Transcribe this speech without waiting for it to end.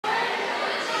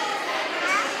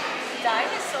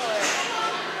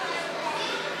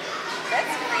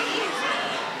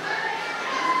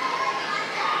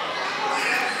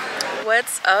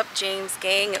What's up, James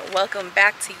gang? Welcome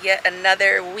back to yet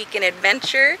another weekend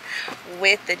adventure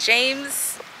with the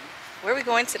James. Where are we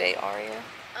going today, Aria?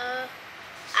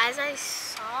 As I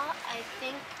saw, I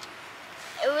think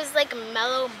it was like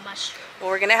mellow mushroom. Well,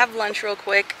 we're gonna have lunch real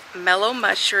quick, mellow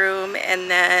mushroom,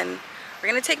 and then we're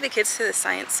gonna take the kids to the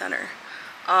Science Center.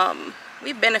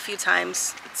 We've been a few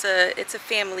times. It's a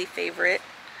family favorite,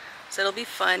 so it'll be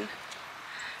fun.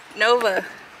 Nova,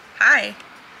 hi.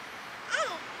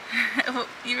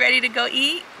 You ready to go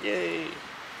eat? Yay.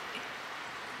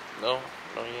 No,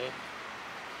 not yet.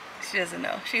 She doesn't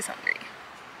know. She's hungry.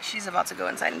 She's about to go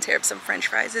inside and tear up some French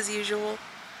fries as usual.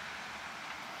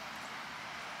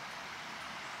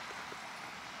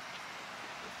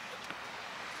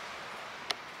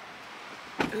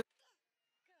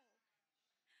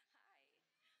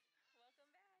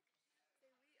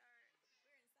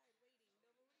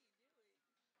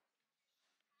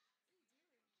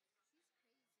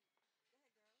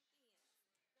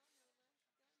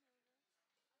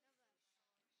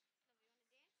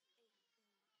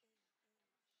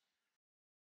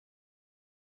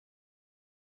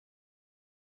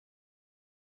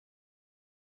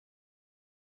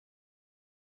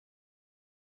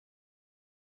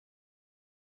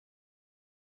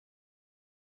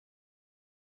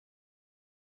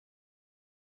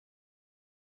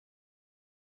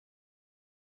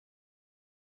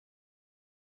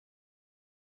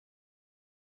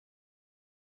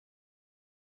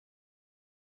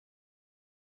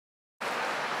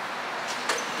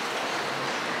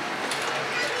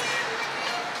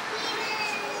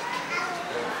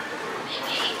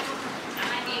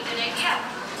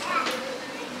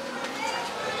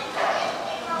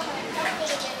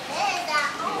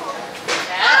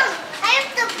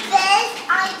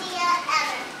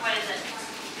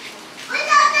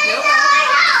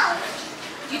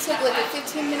 Took like a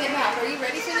 15-minute nap. Are you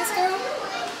ready for this, girl?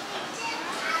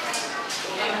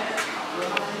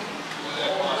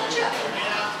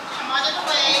 I'm out of the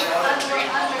way.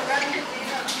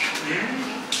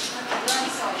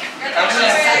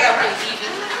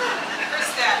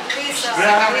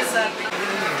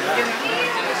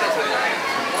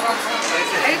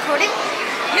 Are you recording?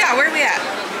 Yeah, where are we at?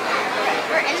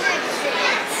 We're in the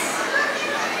exhibits.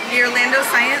 The Orlando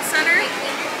Science Center?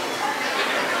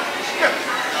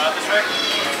 This way.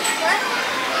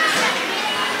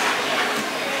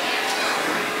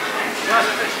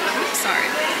 Oops, sorry.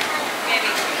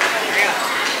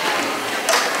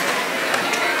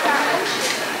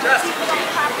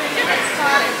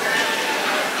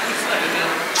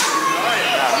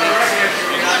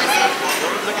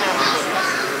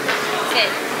 Okay.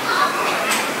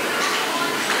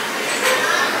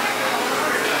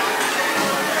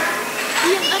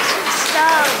 The electric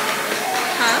stuff.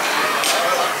 Huh?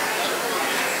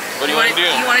 What do you want to do?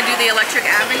 You want to do the Electric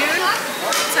Avenue?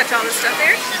 Touch all this stuff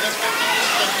there?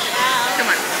 Come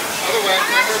on.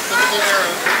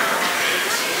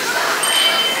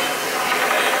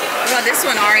 What about this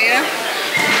one, Aria?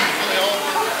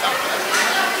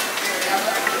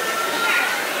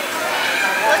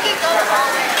 Look at those all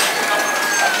there.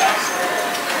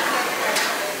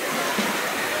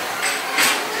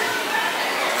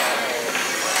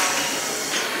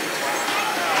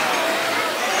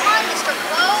 Come on, Mr.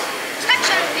 Blow. Touch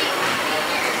on me.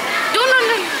 No.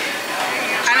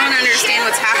 I don't understand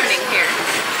what's happening here.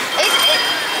 It's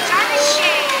trying to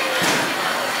shake.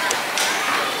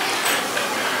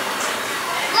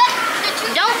 Look, the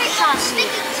two don't toss me.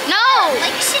 No.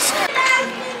 Like sister.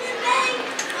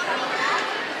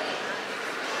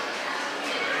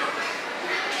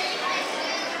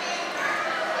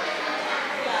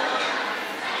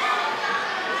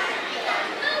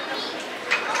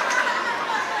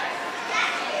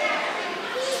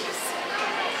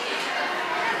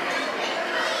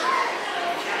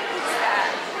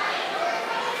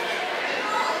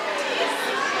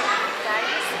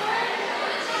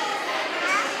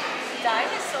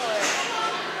 Dinosaur.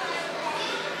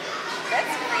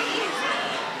 That's crazy.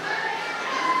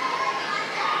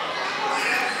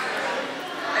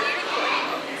 Are you recording?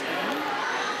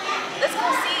 Let's go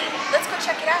see. Let's go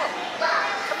check it out.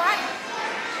 Come on.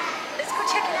 Let's go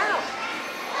check it out.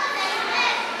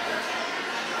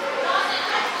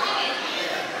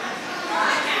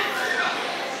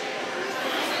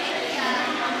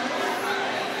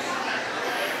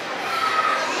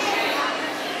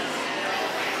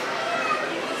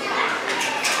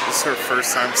 This is her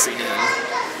first time seeing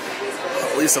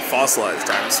at least a fossilized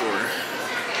dinosaur.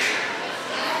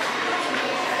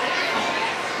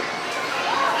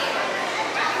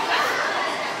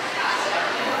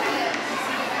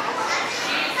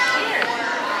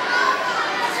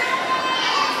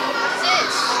 That's it.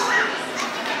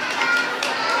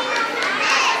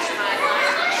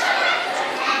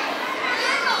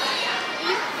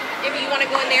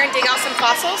 here and dig out some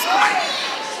fossils? Come on.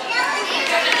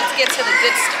 Let's get to the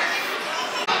good stuff.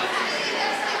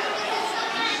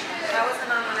 That wasn't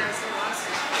on when I was in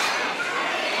Boston.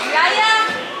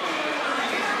 Yaya!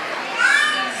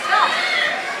 Stop!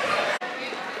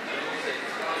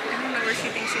 I don't know where she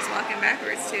thinks she's walking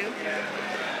backwards to.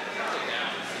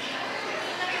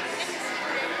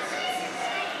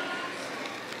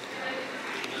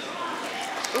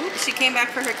 Oops, she came back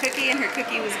for her cookie and her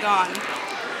cookie was gone.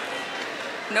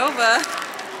 Nova,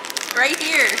 right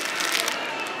here.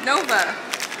 Nova.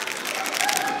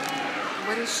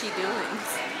 What is she doing?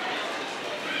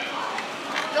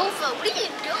 Nova, what are you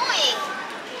doing?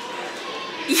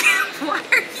 Why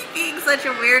are you being such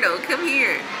a weirdo? Come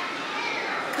here.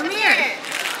 Come here.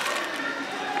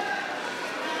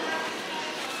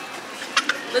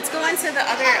 Let's go on to the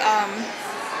other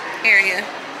area.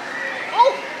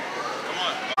 Oh!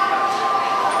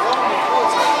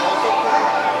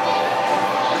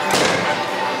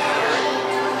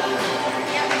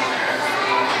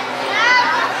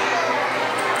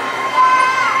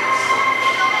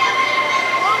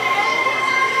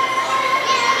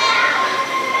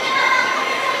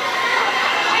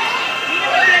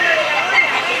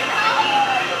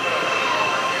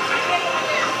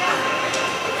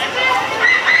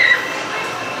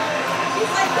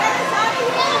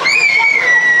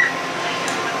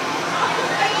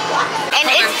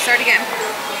 Start again.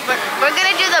 We're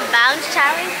gonna do the bounce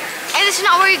challenge, and it's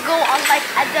not where you go on like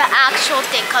at the actual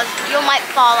thing, cause you might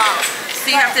fall off. So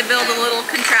you have to build a little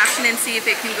contraption and see if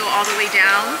it can go all the way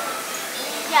down.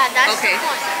 Yeah, that's okay. the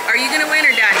point. Are you gonna win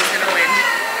or Daddy's gonna win?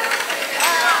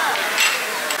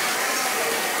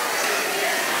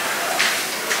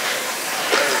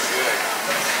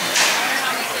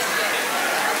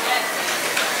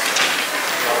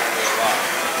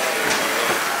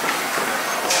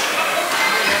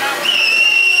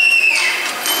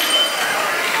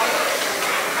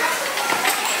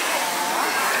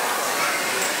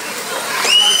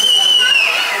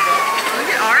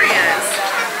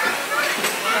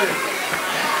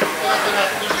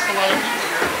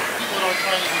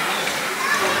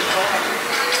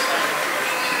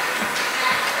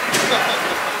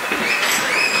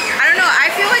 I don't know, I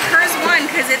feel like hers won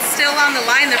because it's still on the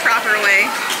line the proper way.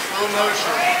 Slow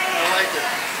motion. I like it.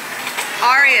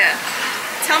 Aria,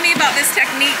 tell me about this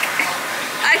technique.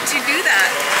 How'd you do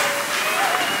that?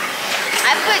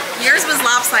 Yours was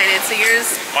lopsided, so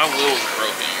yours... My wheel was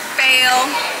broken. Fail.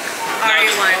 Aria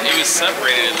won. It was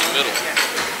separated in the middle.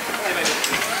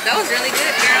 That was really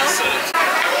good, girl.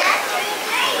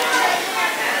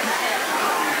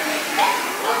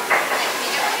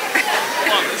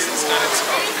 This is kind of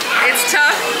tough. It's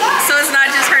tough, so it's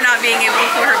not just her not being able to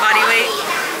pull her body weight.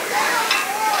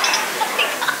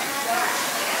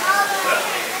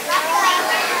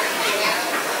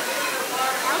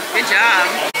 Good job.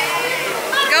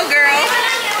 Go, girl.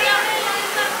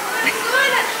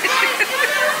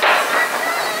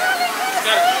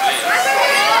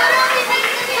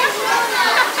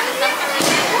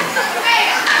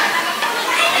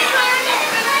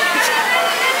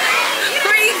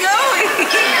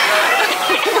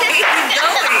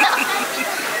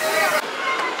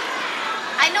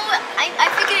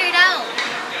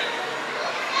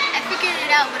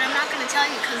 But I'm not going to tell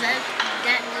you because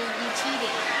that would be cheating.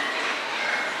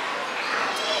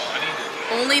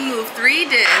 Only move 3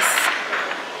 discs.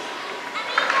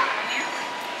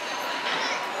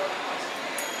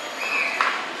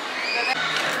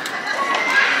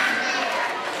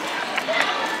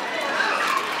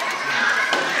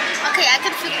 Okay, I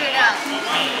can figure it out.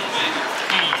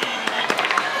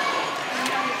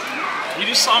 You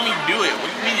just saw me do it. What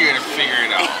do you mean you're going to figure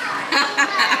it out?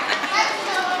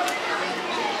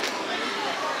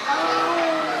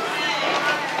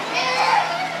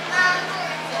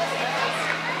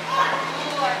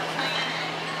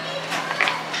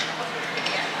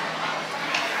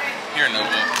 Here, Nova.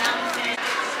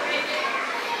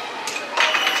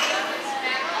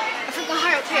 I forgot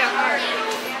how to play a harp.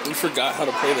 You forgot how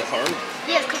to play the harp?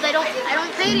 Yes, because I don't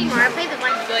play it anymore. I play the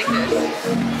like this.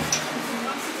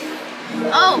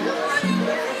 Oh.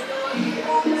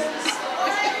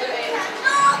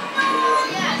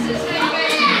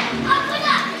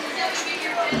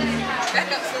 Back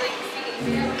up so they can see.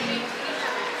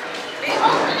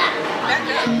 Back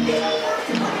up.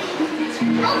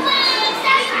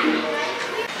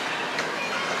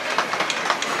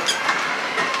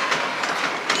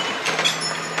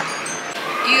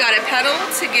 You got a pedal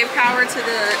to give power to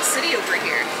the city over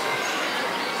here.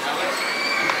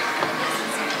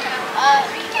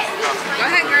 Go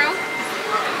ahead, girl.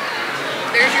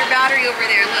 There's your battery over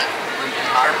there, look.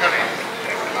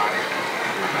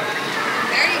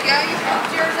 go. You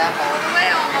pumped yours up all the way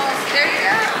almost. There you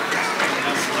go.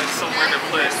 That's like somewhere to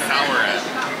put power at.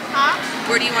 Huh?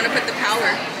 Where do you want to put the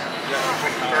power?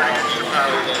 Extra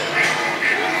power.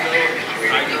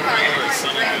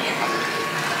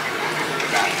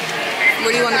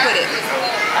 Where do you want to put it?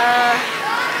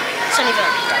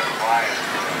 Sunnyvale.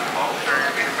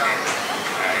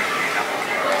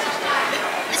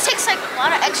 This takes like a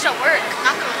lot of extra work,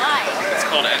 not gonna lie. It's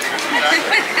called exercise.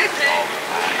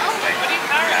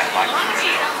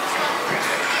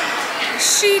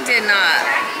 She did not.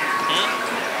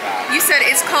 You said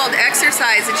it's called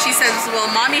exercise, and she says, well,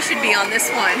 mommy should be on this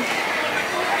one.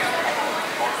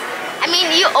 I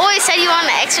mean, you always said you want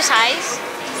to exercise.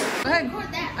 Go ahead.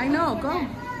 I know, go.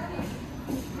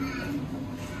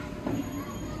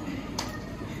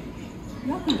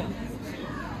 Walking them.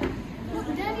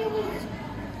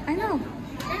 I know.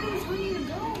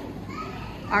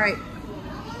 All right.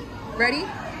 Ready?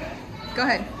 Go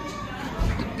ahead.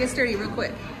 Get sturdy real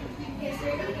quick.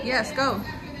 Yes, go.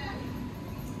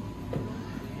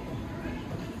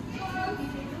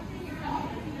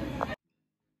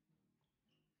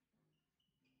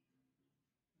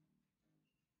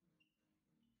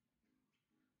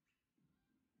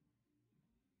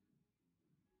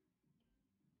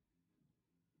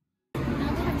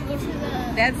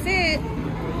 That's it.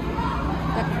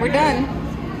 We're done.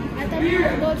 I thought we were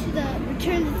going to go to the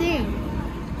return the thing.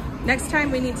 Next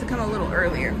time we need to come a little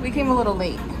earlier. We came a little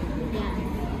late. Yeah.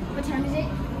 What time is it?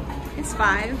 It's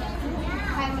 5.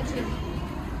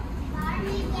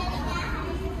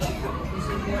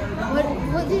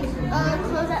 What did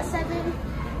close at 7?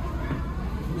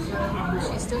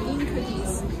 She's still eating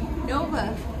cookies.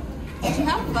 Nova, did you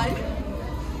have fun?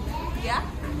 Yeah?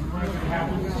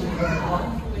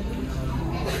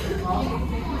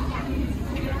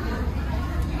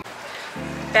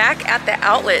 Back at the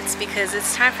outlets because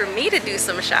it's time for me to do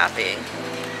some shopping.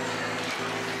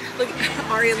 Look,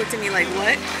 Aria looked at me like,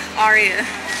 what? Aria,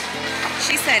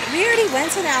 she said, we already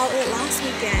went to the outlet last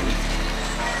weekend.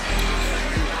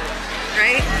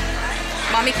 Right?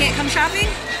 Mommy can't come shopping?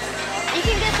 You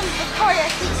can get some Victoria.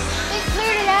 They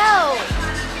cleared it out.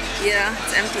 Yeah,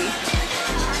 it's empty.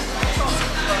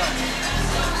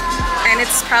 And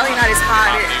it's probably not as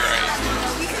hot.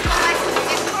 You can go back to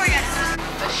Victoria.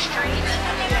 The street?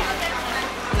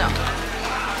 No.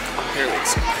 Hair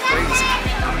looks crazy.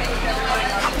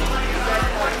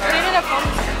 Put it in a phone.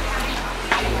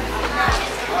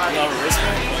 No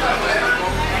wristband.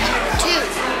 2.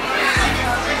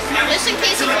 Just in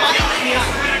case it's hot.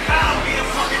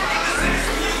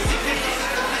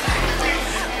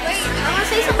 Wait, I want to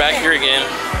say something. We're back here again.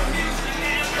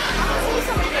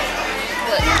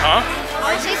 Huh? I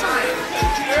want to say something.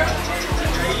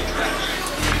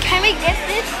 Can we get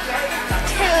this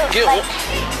to Get like,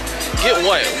 Get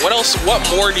what? What else? What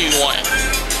more do you want?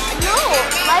 no,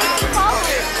 like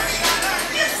followers.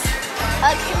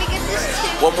 Can we get this to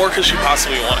What more could she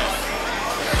possibly want?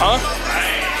 Huh?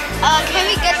 can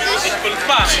we get this to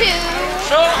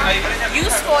You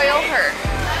spoil her.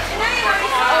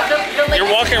 You're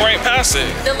walking right past it.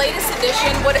 The latest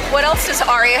edition. What else does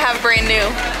Aria have brand new?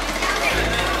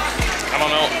 I don't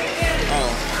know.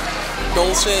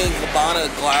 Dolce & Gabbana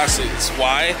glasses.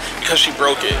 Why? Because she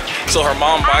broke it. So her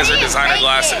mom buys her designer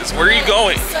glasses. Where are you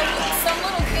going? Some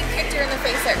little kid kicked her in the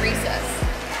face at recess.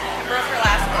 Broke her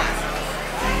last glasses.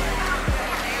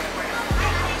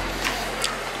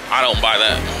 I don't buy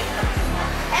that.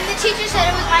 and the teacher said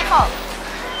it was my fault.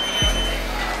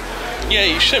 Yeah,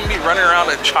 you shouldn't be running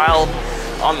around a child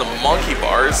on the monkey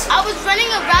bars. I was running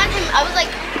around him. I was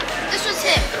like, this was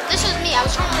him. This was me. I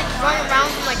was trying to like run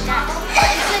around him like that. But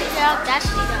instead of that, that's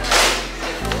what he does.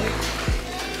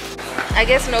 I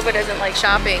guess Nova doesn't like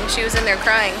shopping. She was in there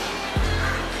crying.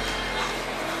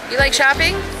 You like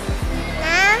shopping?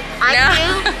 I No.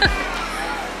 do.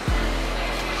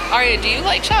 Aria, do you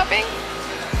like shopping?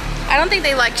 I don't think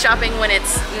they like shopping when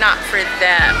it's not for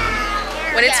them.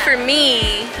 When it's for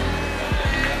me,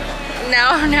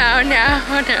 no.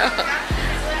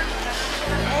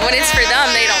 When it's for them,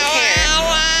 they don't care.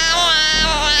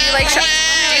 Do you like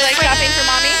shopping for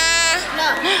mommy? No.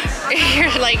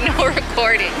 You're like, no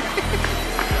recording.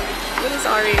 What is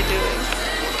Aria doing?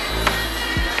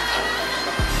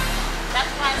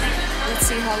 Let's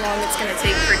see how long it's gonna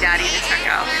take for Daddy to check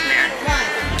out in there.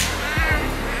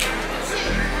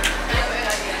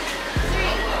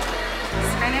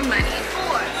 Spending money.